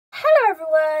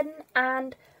everyone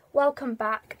and welcome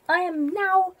back. I am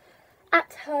now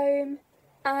at home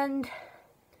and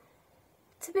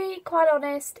to be quite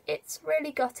honest, it's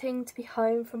really gutting to be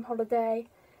home from holiday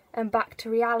and back to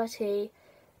reality,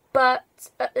 but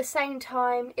at the same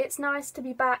time it's nice to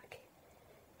be back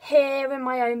here in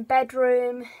my own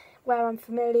bedroom where I'm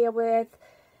familiar with,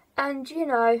 and you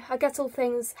know, I guess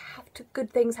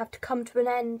good things have to come to an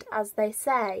end, as they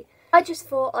say. I just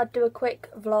thought I'd do a quick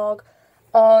vlog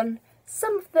on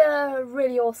some of the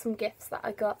really awesome gifts that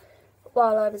I got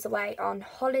while I was away on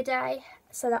holiday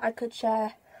so that I could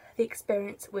share the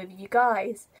experience with you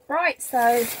guys. Right,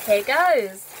 so here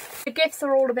goes. The gifts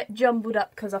are all a bit jumbled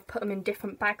up because I've put them in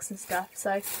different bags and stuff,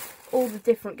 so all the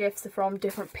different gifts are from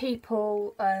different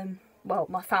people, well,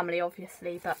 my family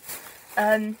obviously, but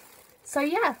so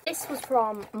yeah, this was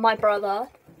from my brother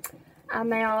and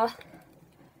they are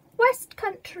West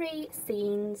Country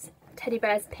Scenes Teddy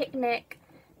Bears Picnic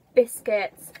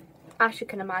biscuits, as you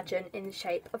can imagine, in the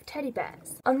shape of teddy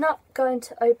bears. I'm not going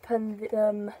to open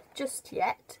them just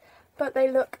yet, but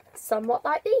they look somewhat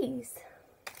like these.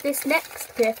 This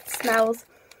next gift smells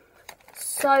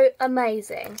so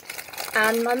amazing,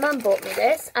 and my mum bought me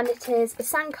this, and it is a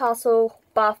sandcastle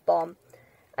bath bomb,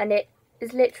 and it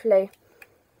is literally,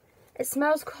 it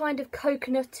smells kind of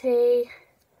coconutty,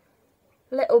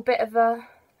 a little bit of a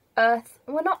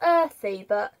well, not earthy,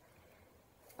 but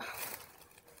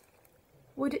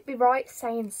would it be right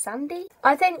saying sandy?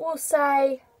 I think we'll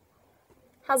say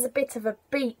has a bit of a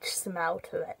beach smell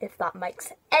to it, if that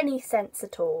makes any sense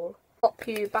at all. Pop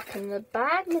you back in the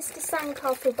bag, Mr.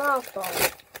 Sandcastle Bath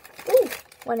Bomb. Ooh,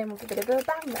 went in with a bit of a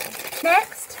bang there.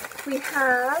 Next, we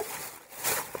have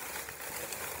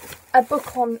a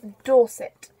book on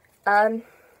Dorset.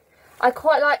 I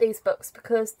quite like these books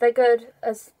because they're good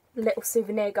as little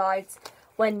souvenir guides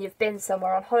when you've been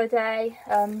somewhere on holiday.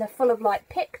 They're full of like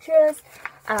pictures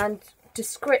and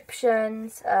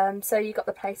descriptions, so you got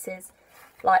the places,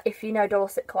 like if you know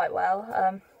Dorset quite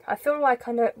well. I feel like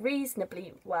I know it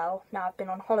reasonably well now I've been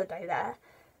on holiday there,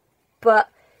 but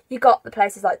you got the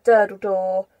places like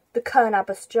Durdledore, the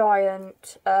Kernabbas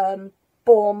Giant,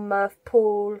 Bournemouth,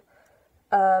 Poole,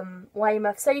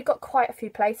 Weymouth, so you've got quite a few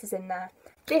places in there.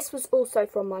 This was also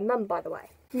from my mum, by the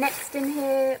way. Next in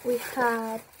here we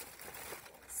had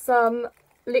some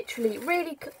literally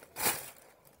really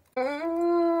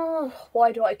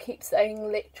why do I keep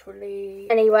saying literally?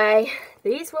 Anyway,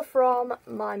 these were from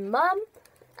my mum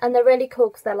and they're really cool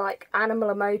because they're like animal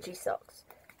emoji socks.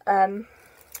 And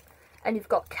you've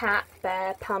got cat,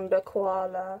 bear, panda,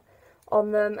 koala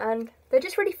on them, and they're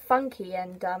just really funky,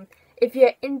 and if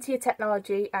you're into your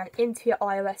technology and into your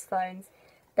iOS phones,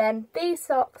 then these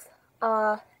socks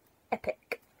are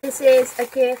epic. This is a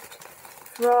gift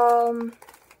from,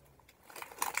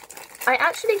 I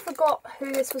actually forgot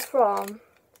who this was from.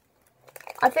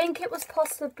 I think it was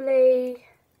possibly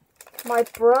my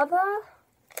brother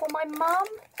or my mum,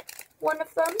 one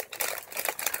of them.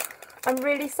 I'm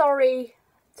really sorry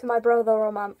to my brother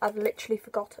or mum, I've literally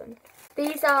forgotten.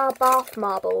 These are bath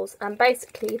marbles, and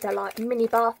basically they're like mini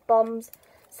bath bombs.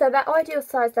 So they're ideal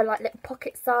size, they're like little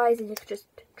pocket size, and you could just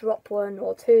drop one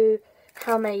or two,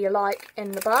 how many you like,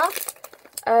 in the bath.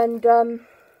 And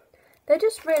they're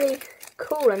just really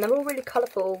cool, and they're all really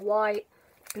colourful: white,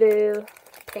 blue,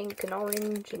 pink and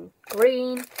orange and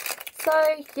green. So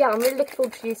yeah, I'm really looking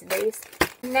forward to using these.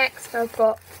 Next I've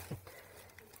got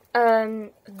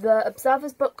the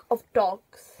Observer's Book of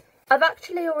Dogs. I've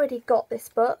actually already got this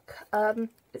book.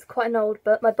 It's quite an old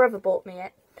book, my brother bought me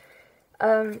it.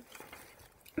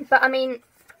 But I mean,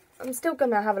 I'm still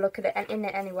going to have a look at it in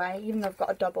it anyway, even though I've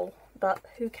got a double, but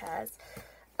who cares.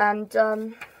 And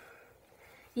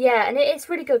yeah, and it's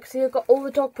really good because you've got all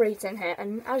the dog breeds in here,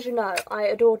 and as you know, I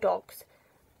adore dogs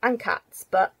and cats,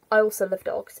 but I also love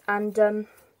dogs. And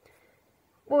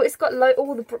well, it's got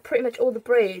pretty much all the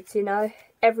breeds, you know,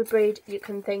 every breed you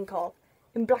can think of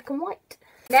in black and white.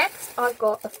 Next, I've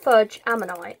got a fudge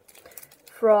ammonite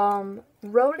from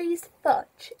Rowley's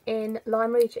Fudge in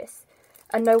Lyme Regis.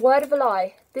 And no word of a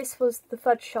lie, this was the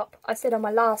fudge shop I said on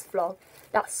my last vlog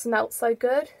that smelt so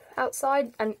good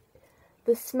outside, and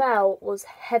the smell was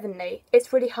heavenly.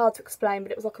 It's really hard to explain,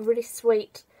 but it was like a really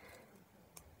sweet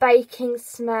baking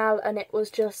smell, and it was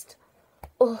just,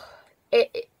 oh,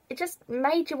 it just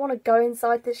made you want to go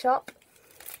inside the shop.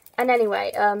 And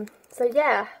anyway, so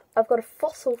yeah, I've got a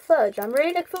fossil fudge. I'm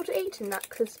really looking forward to eating that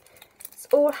because it's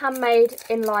all handmade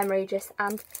in Lyme Regis,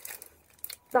 and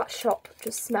that shop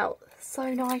just smelled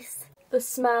so nice. The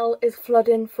smell is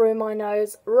flooding through my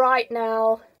nose right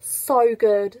now. So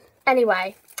good.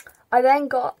 Anyway, I then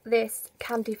got this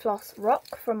candy floss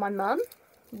rock from my mum,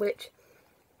 which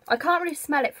I can't really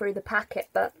smell it through the packet,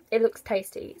 but it looks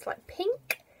tasty. It's like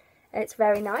pink and it's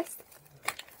very nice.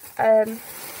 I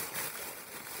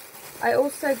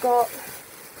also got,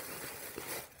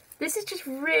 this is just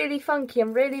really funky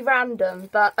and really random,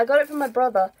 but I got it from my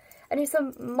brother, and it's a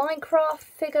Minecraft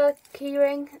figure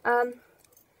keyring.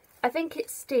 I think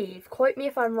it's Steve, quote me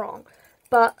if I'm wrong,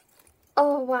 but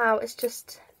oh wow, it's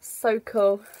just so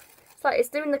cool. It's like it's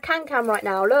doing the can right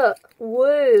now, look,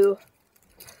 woo.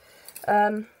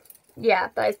 Yeah,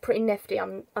 that is pretty nifty.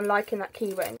 I'm liking that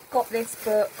keyring. Got this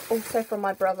book also from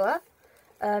my brother,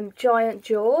 Giant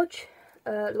George,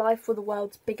 Life with the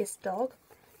World's Biggest Dog.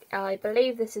 I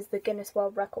believe this is the Guinness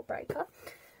World Record breaker.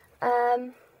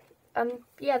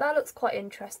 Yeah, that looks quite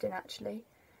interesting actually.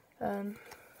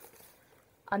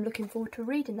 I'm looking forward to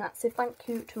reading that, so thank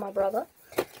you to my brother.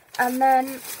 And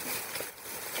then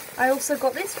I also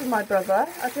got this from my brother.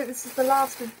 I think this is the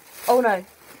last of, oh no,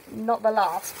 not the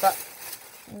last, but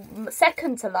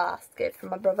second to last gift from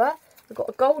my brother. I got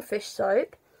a goldfish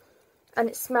soap, and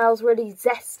it smells really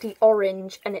zesty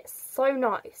orange, and it's so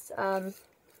nice.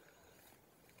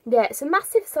 Yeah, it's a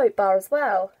massive soap bar as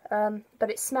well, but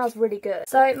it smells really good.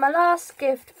 So my last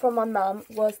gift from my mum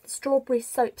was the strawberry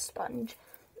soap sponge.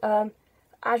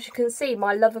 As you can see,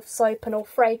 my love of soap and all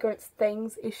fragrance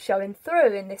things is showing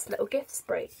through in this little gift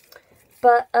spree.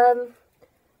 But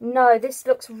no, this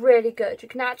looks really good. You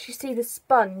can actually see the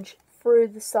sponge through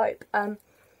the soap.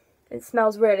 It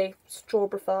smells really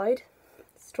strawberrified.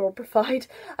 Strawberrified.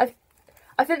 I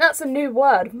think that's a new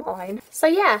word of mine. So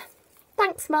yeah,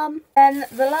 thanks Mum. And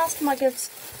the last of my gifts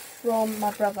from my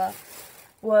brother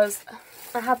was,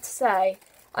 I have to say,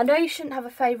 I know you shouldn't have a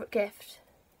favourite gift,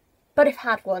 but if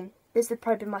I had one, this would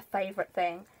probably be my favourite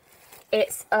thing.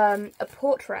 It's a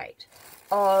portrait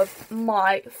of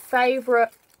my favourite,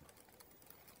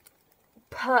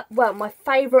 my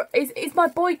favourite is my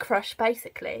boy crush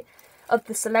basically of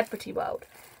the celebrity world,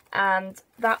 and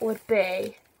that would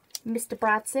be Mr.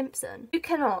 Brad Simpson. You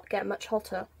cannot get much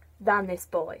hotter than this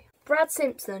boy. Brad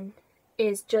Simpson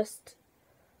is just,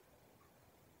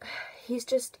 he's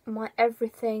just my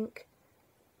everything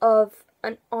of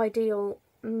an ideal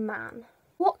man.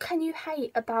 What can you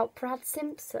hate about Brad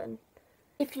Simpson?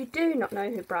 If you do not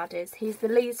know who Brad is, he's the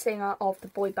lead singer of the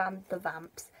boy band The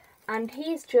Vamps, and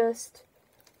he's just,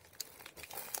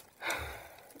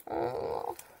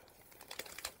 oh,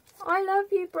 I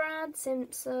love you, Brad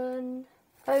Simpson.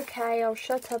 Okay, I'll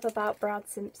shut up about Brad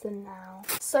Simpson now.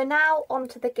 So now on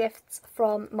to the gifts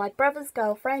from my brother's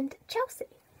girlfriend, Chelsea.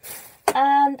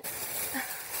 And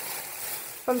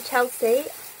from Chelsea,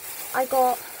 I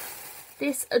got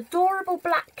this adorable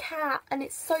black cat, and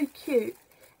it's so cute.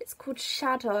 It's called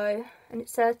Shadow, and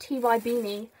it's a TY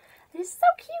beanie. And it's so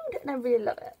cute, and I really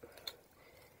love it.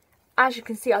 As you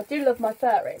can see, I do love my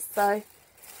furries, so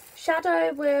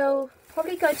Shadow will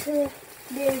probably go to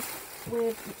live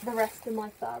with the rest of my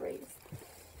furries.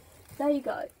 There you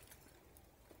go.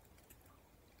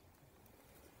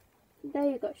 There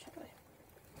you go, Shadow.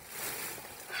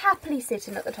 Happily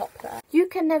sitting at the top there. You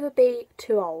can never be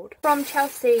too old. From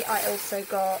Chelsea, I also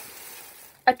got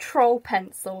a troll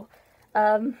pencil.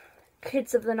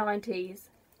 Kids of the 90s.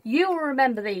 You will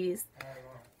remember these.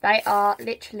 They are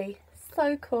literally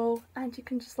so cool, and you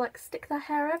can just like stick their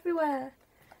hair everywhere.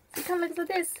 So it kind of looks like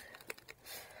this.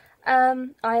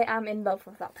 I am in love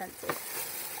with that pencil.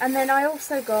 And then I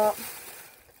also got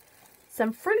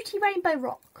some Fruity Rainbow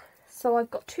Rock. So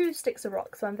I've got 2 sticks of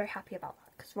rock, so I'm very happy about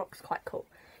that, because rock's quite cool.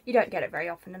 You don't get it very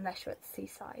often unless you're at the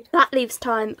seaside. That leaves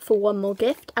time for one more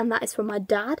gift, and that is from my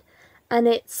dad. And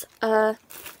it's a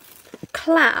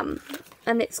clam,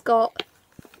 and it's got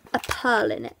a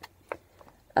pearl in it.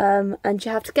 And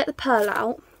you have to get the pearl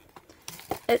out.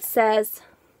 It says,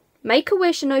 make a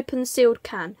wish and open the sealed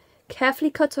can.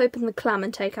 Carefully cut open the clam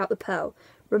and take out the pearl.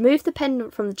 Remove the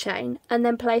pendant from the chain and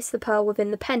then place the pearl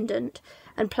within the pendant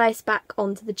and place back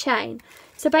onto the chain.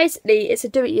 So basically it's a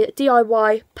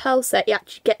DIY pearl set. You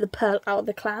actually get the pearl out of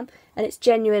the clam and it's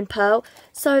genuine pearl.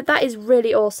 So that is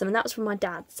really awesome, and that was from my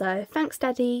dad. So thanks,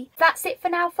 Daddy. That's it for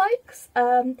now, folks.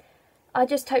 I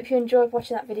just hope you enjoyed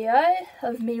watching that video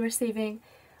of me receiving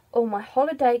all my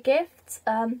holiday gifts.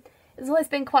 It's always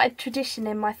been quite a tradition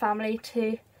in my family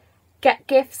to get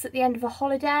gifts at the end of a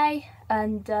holiday,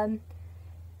 and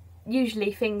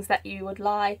usually things that you would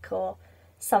like or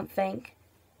something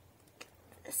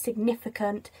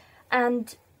significant.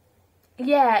 And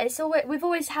yeah, it's always, we've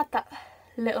always had that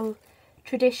little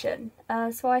tradition.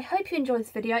 So I hope you enjoyed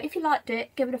this video. If you liked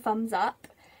it, give it a thumbs up.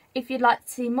 If you'd like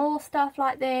to see more stuff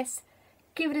like this,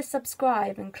 give it a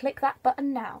subscribe and click that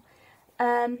button now.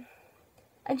 And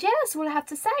yeah, that's all I have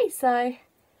to say. So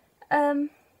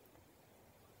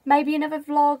Maybe another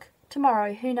vlog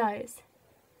tomorrow, who knows.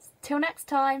 Till next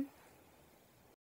time.